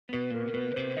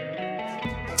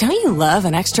Don't you love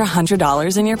an extra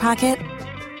 $100 in your pocket?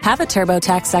 Have a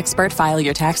TurboTax expert file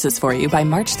your taxes for you by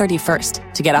March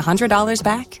 31st to get $100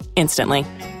 back instantly.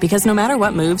 Because no matter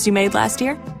what moves you made last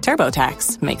year,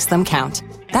 TurboTax makes them count.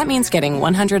 That means getting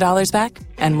 $100 back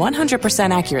and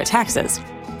 100% accurate taxes,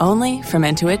 only from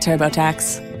Intuit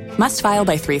TurboTax. Must file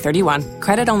by 3/31.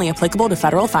 Credit only applicable to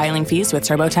federal filing fees with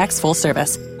TurboTax full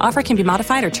service. Offer can be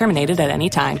modified or terminated at any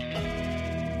time.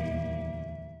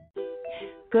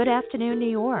 Good afternoon, New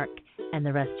York, and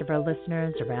the rest of our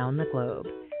listeners around the globe.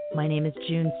 My name is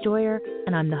June Stoyer,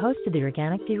 and I'm the host of the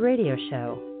Organic View Radio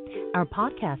Show. Our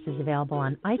podcast is available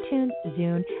on iTunes,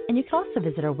 Zune, and you can also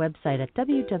visit our website at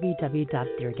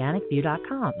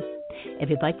www.theorganicview.com. If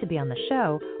you'd like to be on the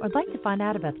show or would like to find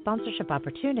out about sponsorship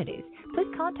opportunities, please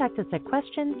contact us at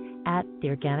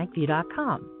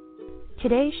questions@theorganicview.com.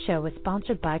 Today's show is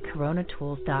sponsored by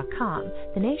coronatools.com,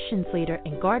 the nation's leader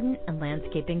in garden and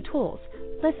landscaping tools.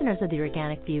 Listeners of the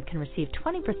Organic View can receive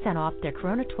 20% off their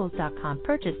coronatools.com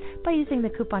purchase by using the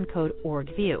coupon code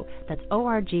ORGVIEW. That's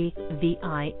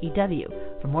ORGVIEW.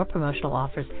 For more promotional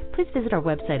offers, please visit our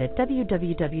website at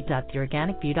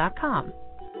www.theorganicview.com.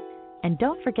 And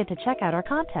don't forget to check out our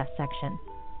contest section.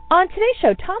 On today's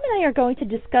show, Tom and I are going to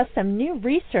discuss some new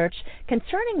research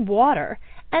concerning water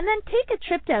and then take a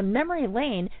trip down memory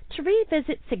lane to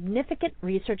revisit significant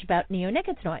research about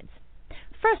neonicotinoids.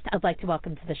 First, I'd like to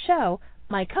welcome to the show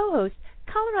my co-host,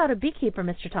 Colorado beekeeper,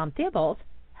 Mr. Tom Theobald.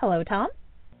 Hello, Tom.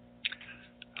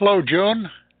 Hello, June.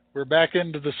 We're back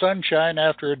into the sunshine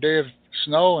after a day of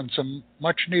snow and some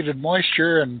much-needed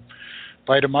moisture, and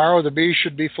by tomorrow the bees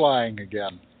should be flying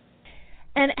again.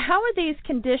 And how are these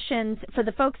conditions, for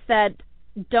the folks that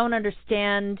don't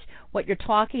understand what you're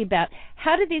talking about,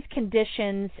 how do these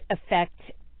conditions affect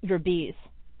your bees?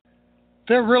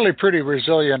 They're really pretty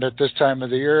resilient at this time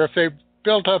of the year. If they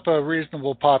built up a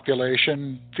reasonable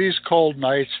population, these cold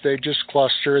nights, they just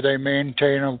cluster. They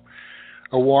maintain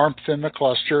a warmth in the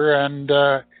cluster, and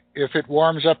if it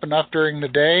warms up enough during the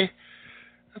day,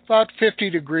 about 50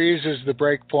 degrees is the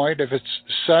break point. If it's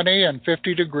sunny and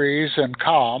 50 degrees and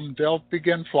calm, they'll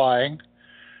begin flying,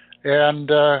 and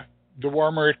the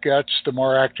warmer it gets, the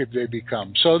more active they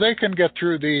become. So they can get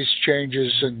through these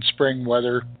changes in spring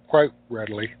weather quite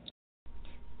readily.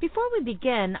 Before we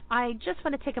begin, I just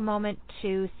want to take a moment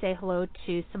to say hello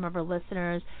to some of our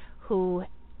listeners who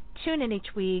tune in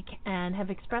each week and have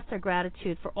expressed their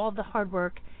gratitude for all the hard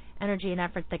work, energy, and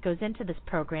effort that goes into this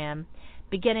program,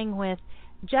 beginning with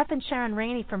Jeff and Sharon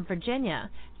Rainey from Virginia,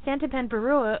 Santapan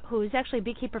Barua, who is actually a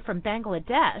beekeeper from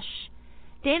Bangladesh,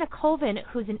 Dana Colvin,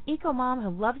 who's an eco-mom who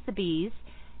loves the bees,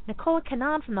 Nicola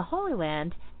Kanan from the Holy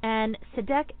Land, and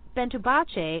Sadek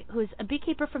Bentubache, who's a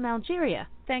beekeeper from Algeria.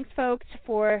 Thanks, folks,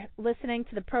 for listening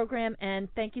to the program,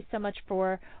 and thank you so much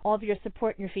for all of your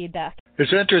support and your feedback.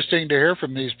 It's interesting to hear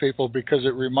from these people because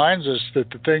it reminds us that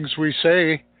the things we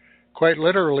say quite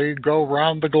literally go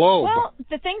around the globe. Well,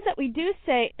 the things that we do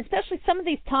say, especially some of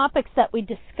these topics that we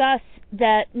discuss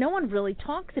that no one really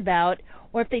talks about,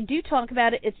 or if they do talk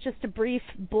about it, it's just a brief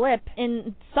blip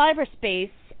in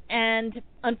cyberspace. And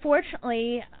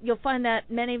unfortunately, you'll find that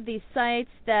many of these sites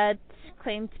that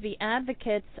claim to be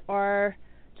advocates are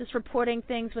just reporting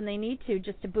things when they need to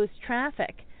just to boost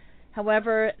traffic.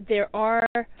 However, there are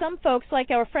some folks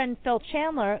like our friend Phil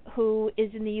Chandler, who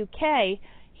is in the UK.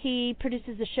 He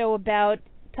produces a show about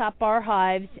top bar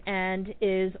hives and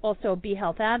is also a bee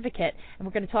health advocate. And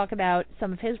we're going to talk about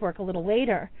some of his work a little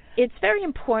later. It's very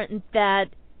important that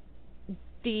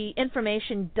the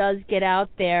information does get out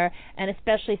there, and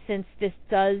especially since this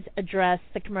does address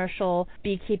the commercial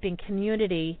beekeeping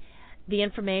community, the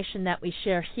information that we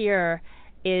share here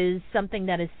is something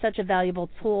that is such a valuable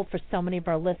tool for so many of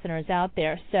our listeners out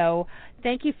there. So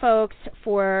thank you, folks,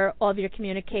 for all of your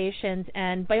communications.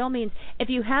 And by all means, if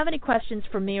you have any questions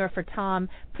for me or for Tom,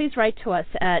 please write to us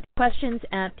at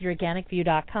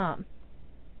questions@theorganicview.com.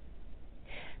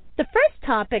 The first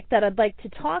topic that I'd like to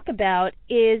talk about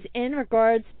is in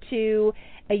regards to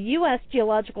a U.S.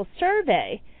 Geological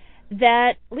Survey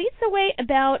that leads the way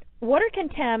about water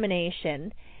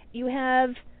contamination. You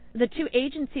have the two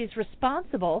agencies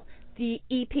responsible, the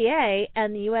EPA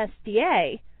and the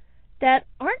USDA, that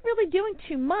aren't really doing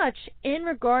too much in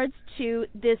regards to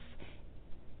this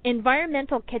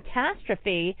environmental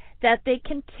catastrophe that they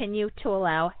continue to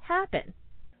allow happen.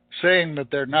 Saying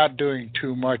that they're not doing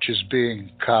too much is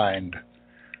being kind.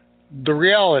 The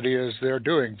reality is they're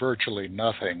doing virtually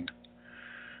nothing.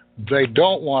 They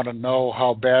don't want to know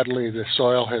how badly the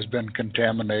soil has been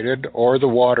contaminated or the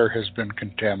water has been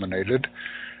contaminated,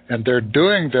 and they're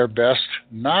doing their best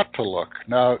not to look.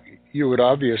 Now, you would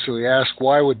obviously ask,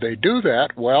 why would they do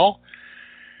that? Well,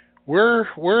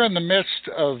 we're in the midst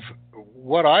of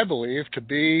what I believe to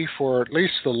be, for at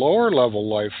least the lower level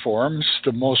life forms,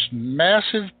 the most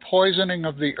massive poisoning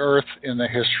of the earth in the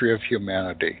history of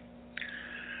humanity.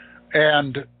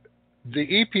 And the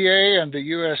EPA and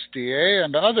the USDA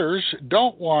and others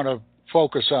don't want to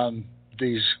focus on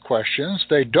these questions.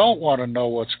 They don't want to know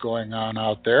what's going on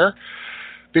out there,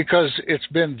 because it's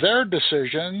been their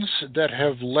decisions that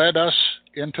have led us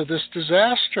into this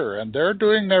disaster, and they're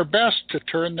doing their best to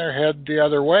turn their head the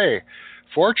other way.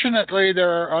 Fortunately, there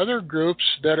are other groups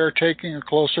that are taking a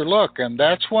closer look, and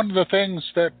that's one of the things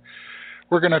that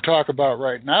we're going to talk about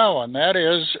right now, and that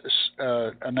is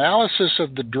analysis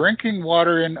of the drinking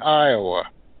water in Iowa.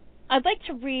 I'd like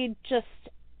to read just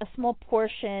a small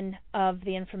portion of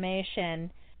the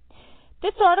information.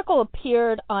 This article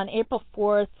appeared on April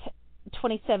 4th,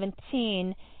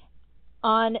 2017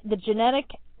 on the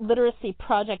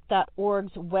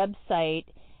geneticliteracyproject.org's website,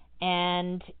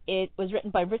 and it was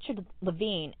written by Richard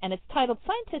Levine, and it's titled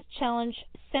Scientists Challenge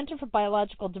Center for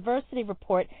Biological Diversity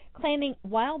Report Claiming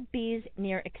Wild Bees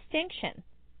Near Extinction.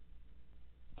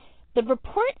 The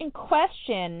report in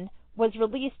question was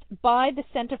released by the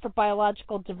Center for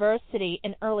Biological Diversity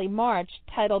in early March,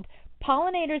 titled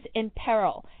Pollinators in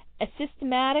Peril, a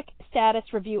systematic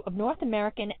status review of North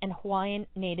American and Hawaiian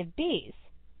native bees.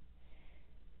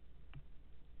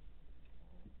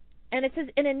 And it says,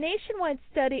 in a nationwide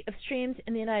study of streams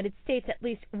in the United States, at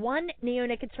least one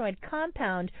neonicotinoid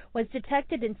compound was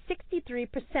detected in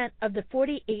 63% of the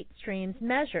 48 streams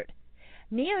measured.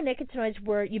 Neonicotinoids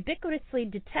were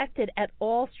ubiquitously detected at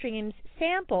all streams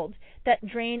sampled that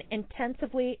drain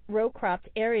intensively row-cropped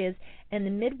areas in the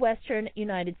Midwestern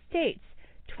United States,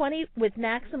 20 with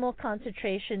maximal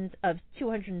concentrations of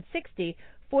 260,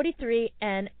 43,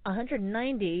 and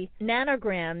 190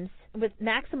 nanograms, with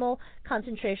maximal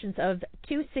concentrations of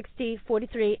 260,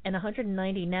 43, and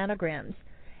 190 nanograms.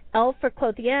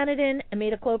 L-ferclothionidin,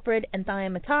 imidacloprid, and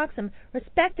thiamethoxam,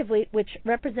 respectively, which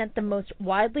represent the most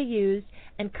widely used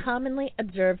and commonly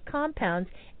observed compounds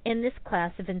in this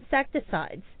class of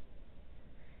insecticides.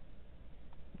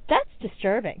 That's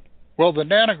disturbing. Well, the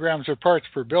nanograms are parts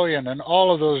per billion, and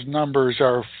all of those numbers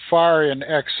are far in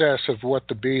excess of what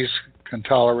the bees can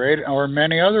tolerate, or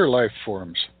many other life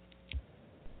forms.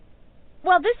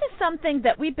 Well, this is something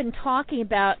that we've been talking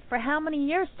about for how many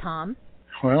years, Tom?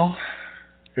 Well,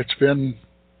 it's been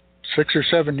 6 or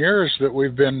 7 years that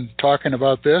we've been talking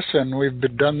about this, and we've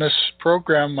been done this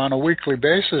program on a weekly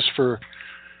basis for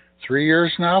 3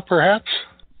 years now, perhaps?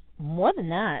 More than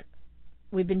that.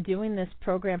 We've been doing this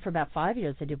program for about 5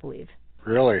 years, I do believe.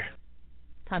 Really?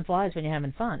 Time flies when you're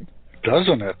having fun.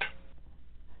 Doesn't it?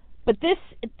 But this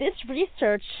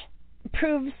research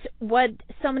proves what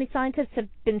so many scientists have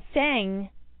been saying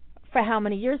for how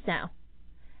many years now.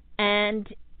 And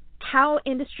how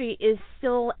industry is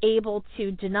still able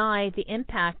to deny the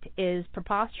impact is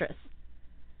preposterous.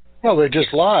 Well, they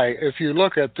just lie. If you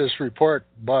look at this report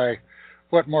by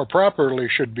what more properly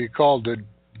should be called the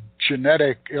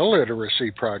Genetic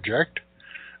Illiteracy Project,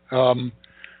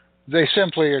 they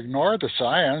simply ignore the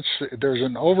science. There's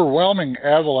an overwhelming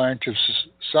avalanche of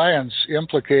science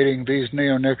implicating these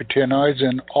neonicotinoids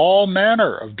in all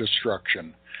manner of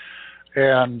destruction.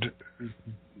 And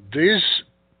these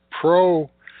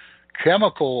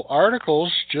pro-chemical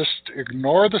articles just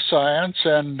ignore the science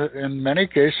and, in many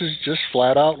cases, just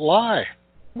flat out lie.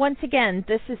 Once again,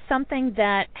 this is something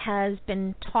that has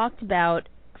been talked about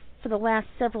for the last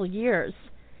several years.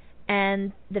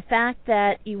 And the fact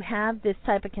that you have this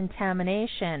type of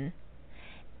contamination,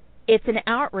 it's an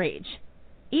outrage.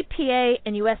 EPA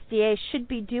and USDA should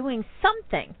be doing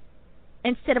something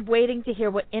instead of waiting to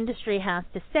hear what industry has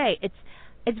to say.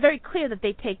 It's very clear that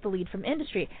they take the lead from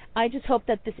industry. I just hope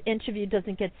that this interview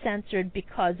doesn't get censored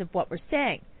because of what we're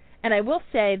saying. And I will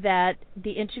say that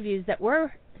the interviews that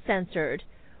were censored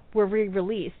were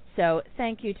re-released, so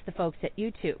thank you to the folks at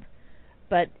YouTube.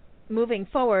 But moving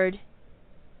forward,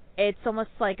 it's almost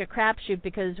like a crapshoot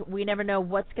because we never know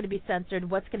what's going to be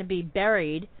censored, what's going to be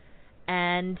buried.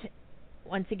 And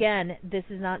once again, this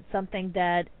is not something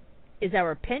that is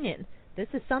our opinion. This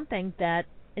is something that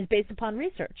is based upon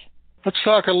research. Let's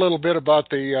talk a little bit about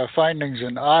the findings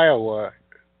in Iowa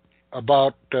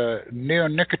about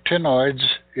neonicotinoids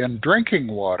in drinking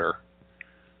water.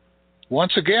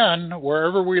 Once again,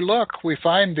 wherever we look, we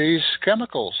find these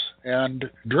chemicals, and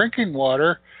drinking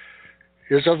water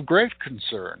is of great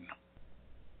concern.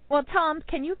 Well, Tom,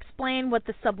 can you explain what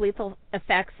the sublethal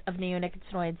effects of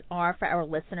neonicotinoids are for our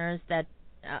listeners that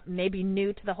may be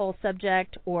new to the whole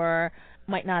subject or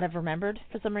might not have remembered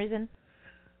for some reason?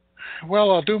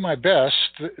 Well, I'll do my best.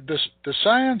 The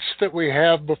science that we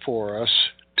have before us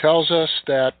tells us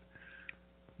that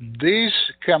These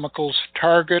chemicals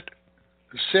target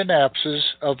synapses,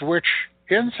 of which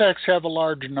insects have a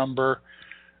large number.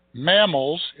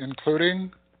 Mammals,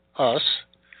 including us,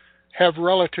 have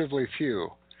relatively few.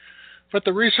 But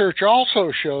the research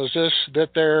also shows us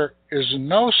that there is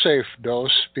no safe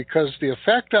dose because the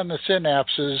effect on the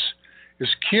synapses is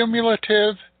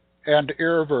cumulative and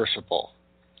irreversible.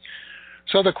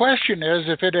 So the question is,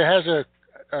 if it has a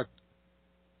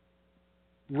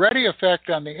ready effect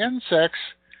on the insects,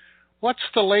 what's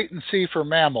the latency for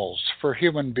mammals, for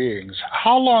human beings?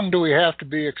 How long do we have to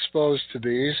be exposed to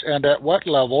these, and at what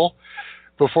level,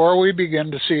 before we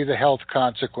begin to see the health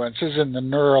consequences and the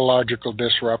neurological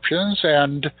disruptions?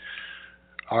 And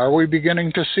are we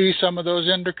beginning to see some of those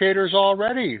indicators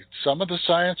already? Some of the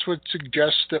science would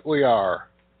suggest that we are.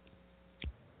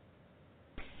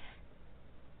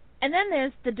 And then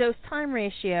there's the dose-time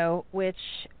ratio, which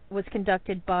was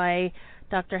conducted by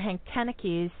Dr. Hank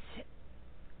Koenigke's.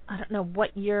 I don't know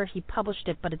what year he published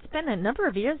it, but it's been a number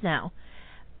of years now.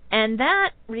 And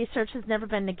that research has never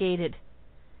been negated.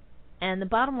 And the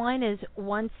bottom line is,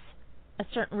 once a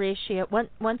certain ratio,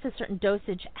 once a certain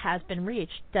dosage has been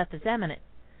reached, death is imminent.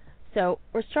 So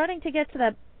we're starting to get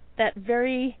to that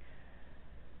very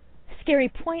scary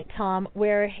point, Tom,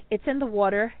 where it's in the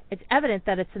water. It's evident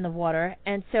that it's in the water.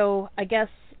 And so I guess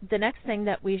the next thing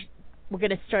that we're going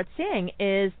to start seeing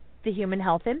is the human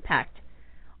health impact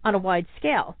on a wide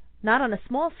scale. Not on a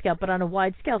small scale, but on a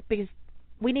wide scale, because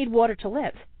we need water to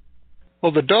live.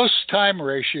 Well, the dose-time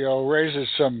ratio raises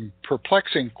some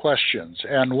perplexing questions.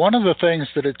 And one of the things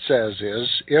that it says is,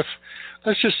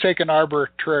 let's just take an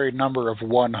arbitrary number of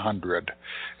 100.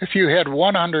 If you had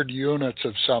 100 units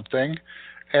of something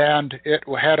and it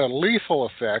had a lethal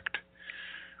effect,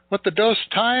 what the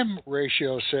dose-time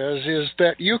ratio says is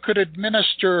that you could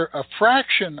administer a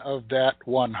fraction of that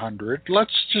 100,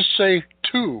 let's just say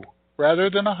 2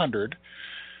 rather than 100,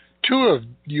 2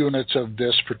 units of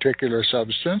this particular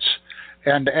substance,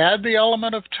 and add the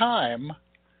element of time,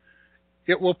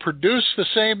 it will produce the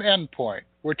same endpoint,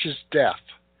 which is death,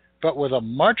 but with a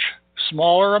much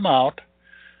smaller amount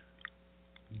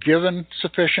given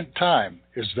sufficient time.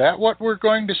 Is that what we're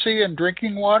going to see in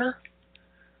drinking water?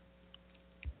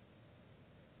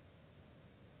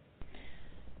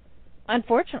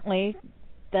 Unfortunately,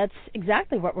 that's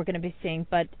exactly what we're going to be seeing,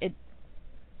 but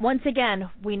once again,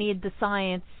 we need the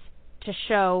science to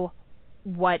show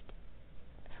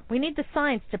we need the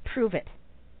science to prove it,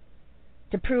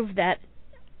 to prove that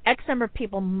X number of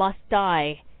people must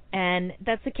die, and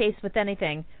that's the case with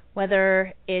anything,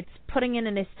 whether it's putting in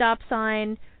a stop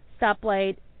sign,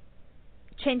 stoplight,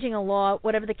 changing a law,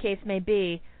 whatever the case may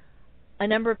be, a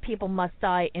number of people must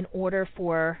die in order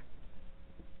for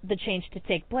the change to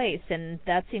take place, and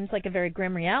that seems like a very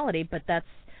grim reality, but that's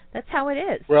how it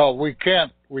is. Well, we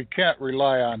can't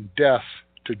rely on death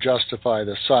to justify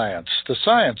the science. The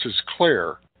science is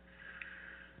clear.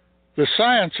 The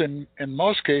science in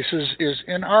most cases is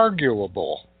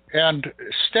inarguable, and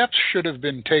steps should have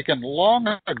been taken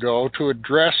long ago to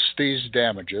address these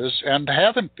damages and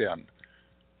haven't been.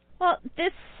 Well,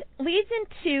 this leads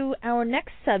into our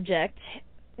next subject,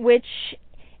 which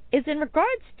is in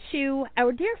regards to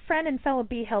our dear friend and fellow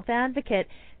bee health advocate,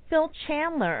 Phil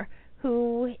Chandler,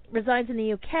 who resides in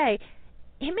the UK.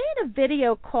 He made a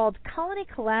video called Colony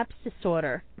Collapse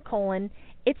Disorder,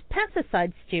 It's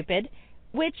Pesticide Stupid,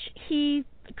 which he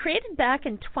created back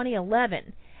in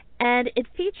 2011. And it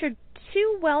featured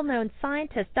 2 well-known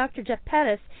scientists, Dr. Jeff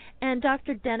Pettis and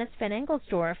Dr. Dennis Van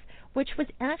Engelsdorf, which was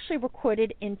actually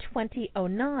recorded in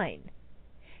 2009.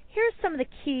 Here's some of the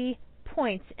key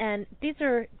points, and these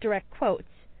are direct quotes.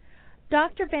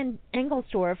 Dr. Van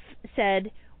Engelsdorf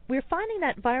said, "We're finding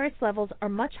that virus levels are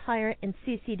much higher in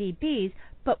CCD bees,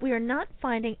 but we are not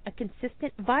finding a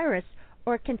consistent virus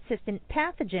or a consistent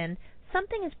pathogen.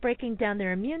 Something is breaking down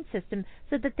their immune system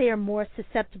so that they are more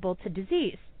susceptible to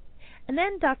disease." And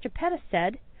then Dr. Pettis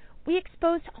said, "We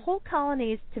exposed whole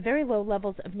colonies to very low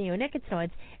levels of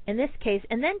neonicotinoids in this case,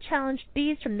 and then challenged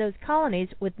bees from those colonies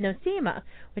with nosema,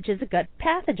 which is a gut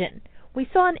pathogen. We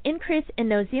saw an increase in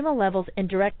nosema levels in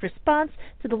direct response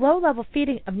to the low-level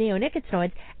feeding of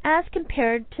neonicotinoids as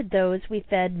compared to those we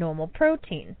fed normal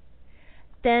protein."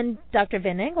 Then Dr.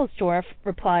 Van Engelsdorf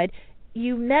replied,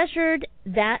 "You measured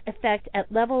that effect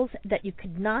at levels that you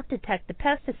could not detect the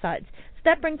pesticides. So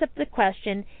that brings up the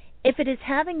question, if it is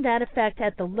having that effect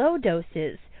at the low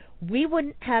doses, we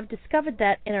wouldn't have discovered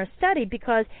that in our study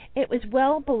because it was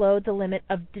well below the limit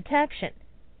of detection.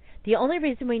 The only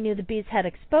reason we knew the bees had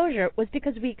exposure was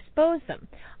because we exposed them.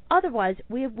 Otherwise,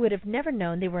 we would have never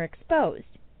known they were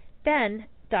exposed." Then,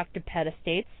 Dr. Pettis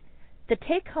states, The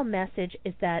take-home message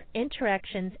is that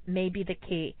interactions may be the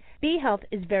key. Bee health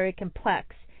is very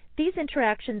complex. These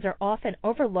interactions are often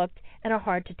overlooked and are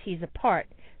hard to tease apart.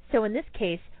 So in this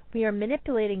case, we are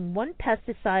manipulating one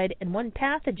pesticide and one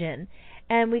pathogen,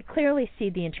 and we clearly see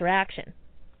the interaction.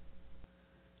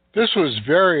 This was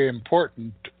very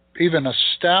important, even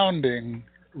astounding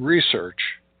research,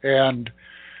 and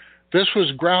this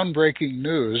was groundbreaking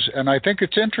news, and I think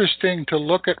it's interesting to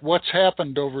look at what's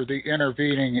happened over the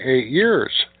intervening 8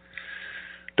 years.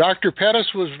 Dr. Pettis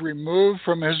was removed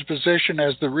from his position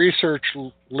as the research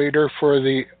leader for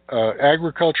the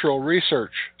Agricultural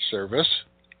Research Service,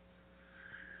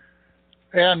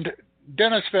 and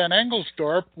Dennis Van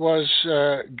Engelsdorp was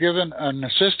given an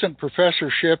assistant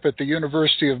professorship at the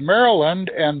University of Maryland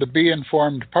and the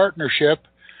Bee-Informed Partnership,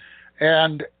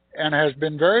 and has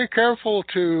been very careful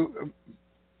to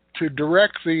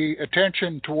direct the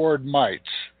attention toward mites.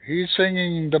 He's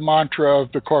singing the mantra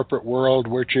of the corporate world,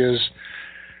 which is,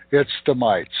 it's the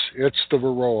mites, it's the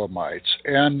varroa mites,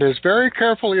 and has very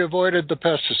carefully avoided the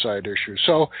pesticide issue.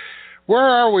 So where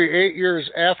are we 8 years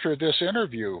after this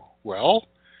interview? Well,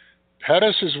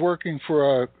 Pettis is working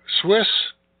for a Swiss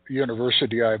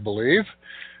university, I believe,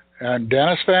 and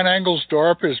Dennis Van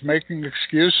Engelsdorp is making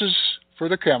excuses for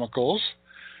the chemicals,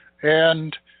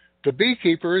 and the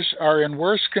beekeepers are in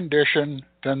worse condition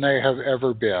than they have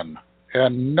ever been,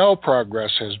 and no progress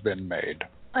has been made.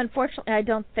 Unfortunately, I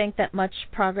don't think that much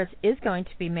progress is going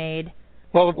to be made.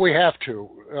 Well, we have to.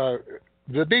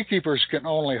 The beekeepers can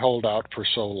only hold out for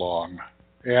so long,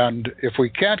 and if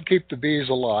we can't keep the bees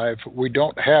alive, we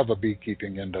don't have a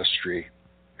beekeeping industry,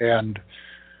 and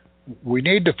we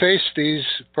need to face these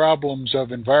problems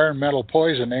of environmental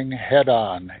poisoning head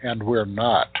on, and we're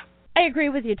not. I agree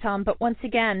with you, Tom, but once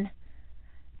again,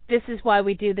 this is why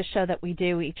we do the show that we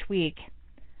do each week.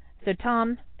 So,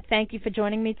 Tom, thank you for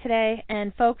joining me today.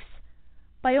 And, folks,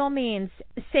 by all means,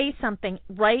 say something.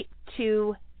 Write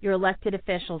to your elected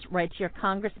officials. Write to your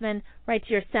congressmen. Write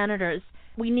to your senators.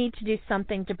 We need to do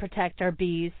something to protect our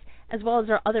bees as well as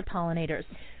our other pollinators.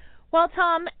 Well,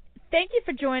 Tom, thank you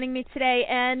for joining me today.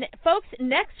 And, folks,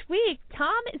 next week,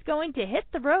 Tom is going to hit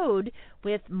the road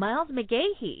with Miles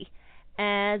McGahee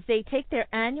as they take their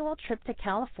annual trip to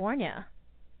California.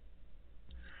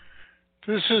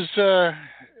 This is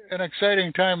an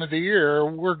exciting time of the year.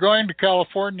 We're going to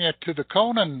California to the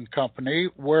Conan Company,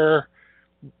 where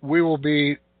we will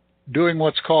be doing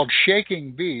what's called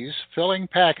shaking bees, filling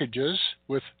packages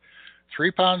with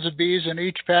 3 pounds of bees in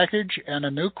each package and a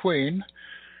new queen.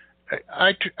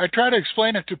 I try to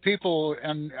explain it to people,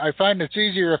 and I find it's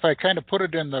easier if I kind of put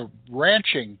it in the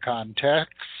ranching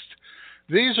context.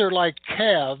 These are like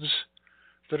calves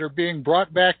that are being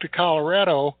brought back to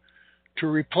Colorado to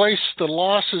replace the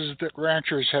losses that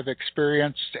ranchers have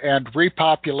experienced and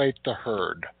repopulate the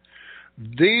herd.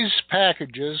 These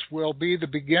packages will be the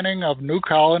beginning of new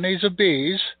colonies of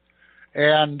bees,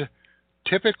 and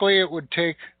typically it would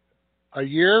take a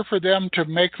year for them to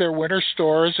make their winter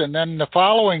stores, and then the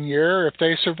following year, if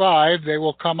they survive, they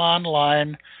will come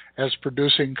online as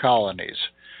producing colonies.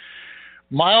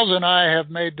 Miles and I have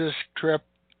made this trip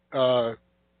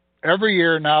every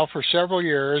year now for several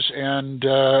years, and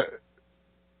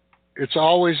it's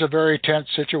always a very tense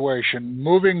situation.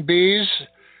 Moving bees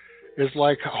is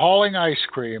like hauling ice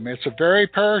cream. It's a very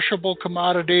perishable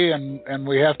commodity, and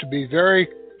we have to be very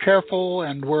careful,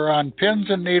 and we're on pins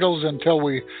and needles until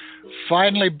we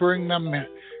finally bring them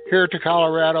here to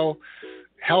Colorado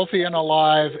healthy and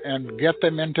alive and get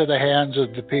them into the hands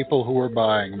of the people who are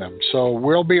buying them. So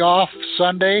we'll be off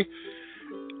Sunday,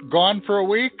 gone for a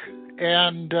week,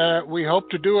 and we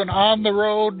hope to do an on the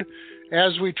road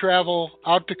as we travel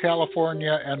out to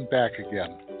California and back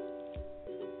again.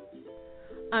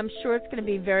 I'm sure it's going to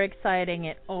be very exciting.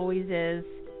 It always is.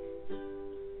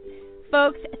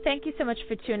 Folks, thank you so much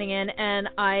for tuning in, and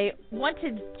I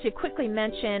wanted to quickly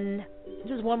mention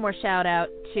just one more shout out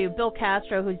to Bill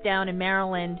Castro, who's down in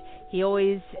Maryland. He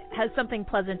always has something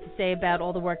pleasant to say about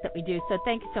all the work that we do, so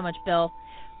thank you so much, Bill.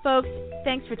 Folks,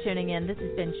 thanks for tuning in. This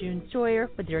has been June Sawyer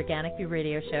with the Organic Bee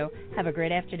Radio Show. Have a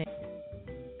great afternoon.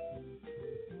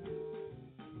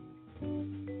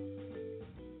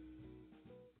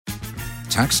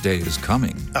 Tax day is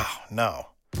coming. Oh, no.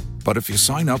 But if you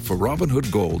sign up for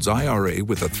Robinhood Gold's IRA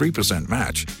with a 3%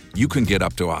 match, you can get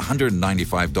up to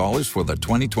 $195 for the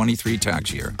 2023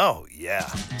 tax year. Oh, yeah.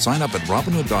 Sign up at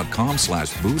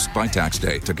Robinhood.com/boost by tax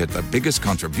day to get the biggest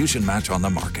contribution match on the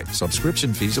market.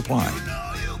 Subscription fees apply.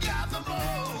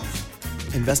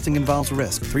 Investing involves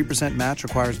risk. 3% match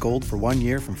requires gold for 1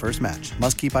 year from first match.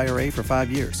 Must keep IRA for 5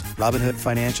 years. Robinhood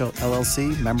Financial,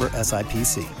 LLC, member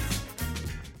SIPC.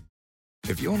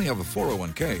 If you only have a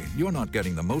 401k, you're not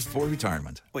getting the most for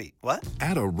retirement. Wait, what?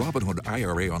 Add a Robinhood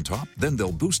IRA on top, then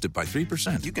they'll boost it by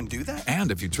 3%. You can do that?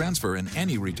 And if you transfer in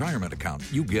any retirement account,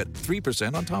 you get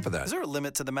 3% on top of that. Is there a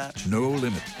limit to the match? No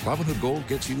limit. Robinhood Gold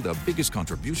gets you the biggest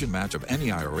contribution match of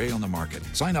any IRA on the market.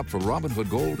 Sign up for Robinhood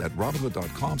Gold at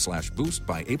Robinhood.com/boost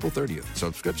by April 30th.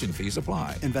 Subscription fees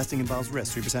apply. Investing involves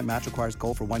risk. 3% match requires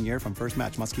gold for 1 year from first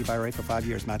match. Must keep IRA for 5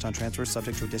 years. Match on transfers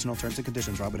subject to additional terms and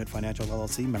conditions. Robinhood Financial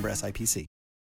LLC, member SIPC.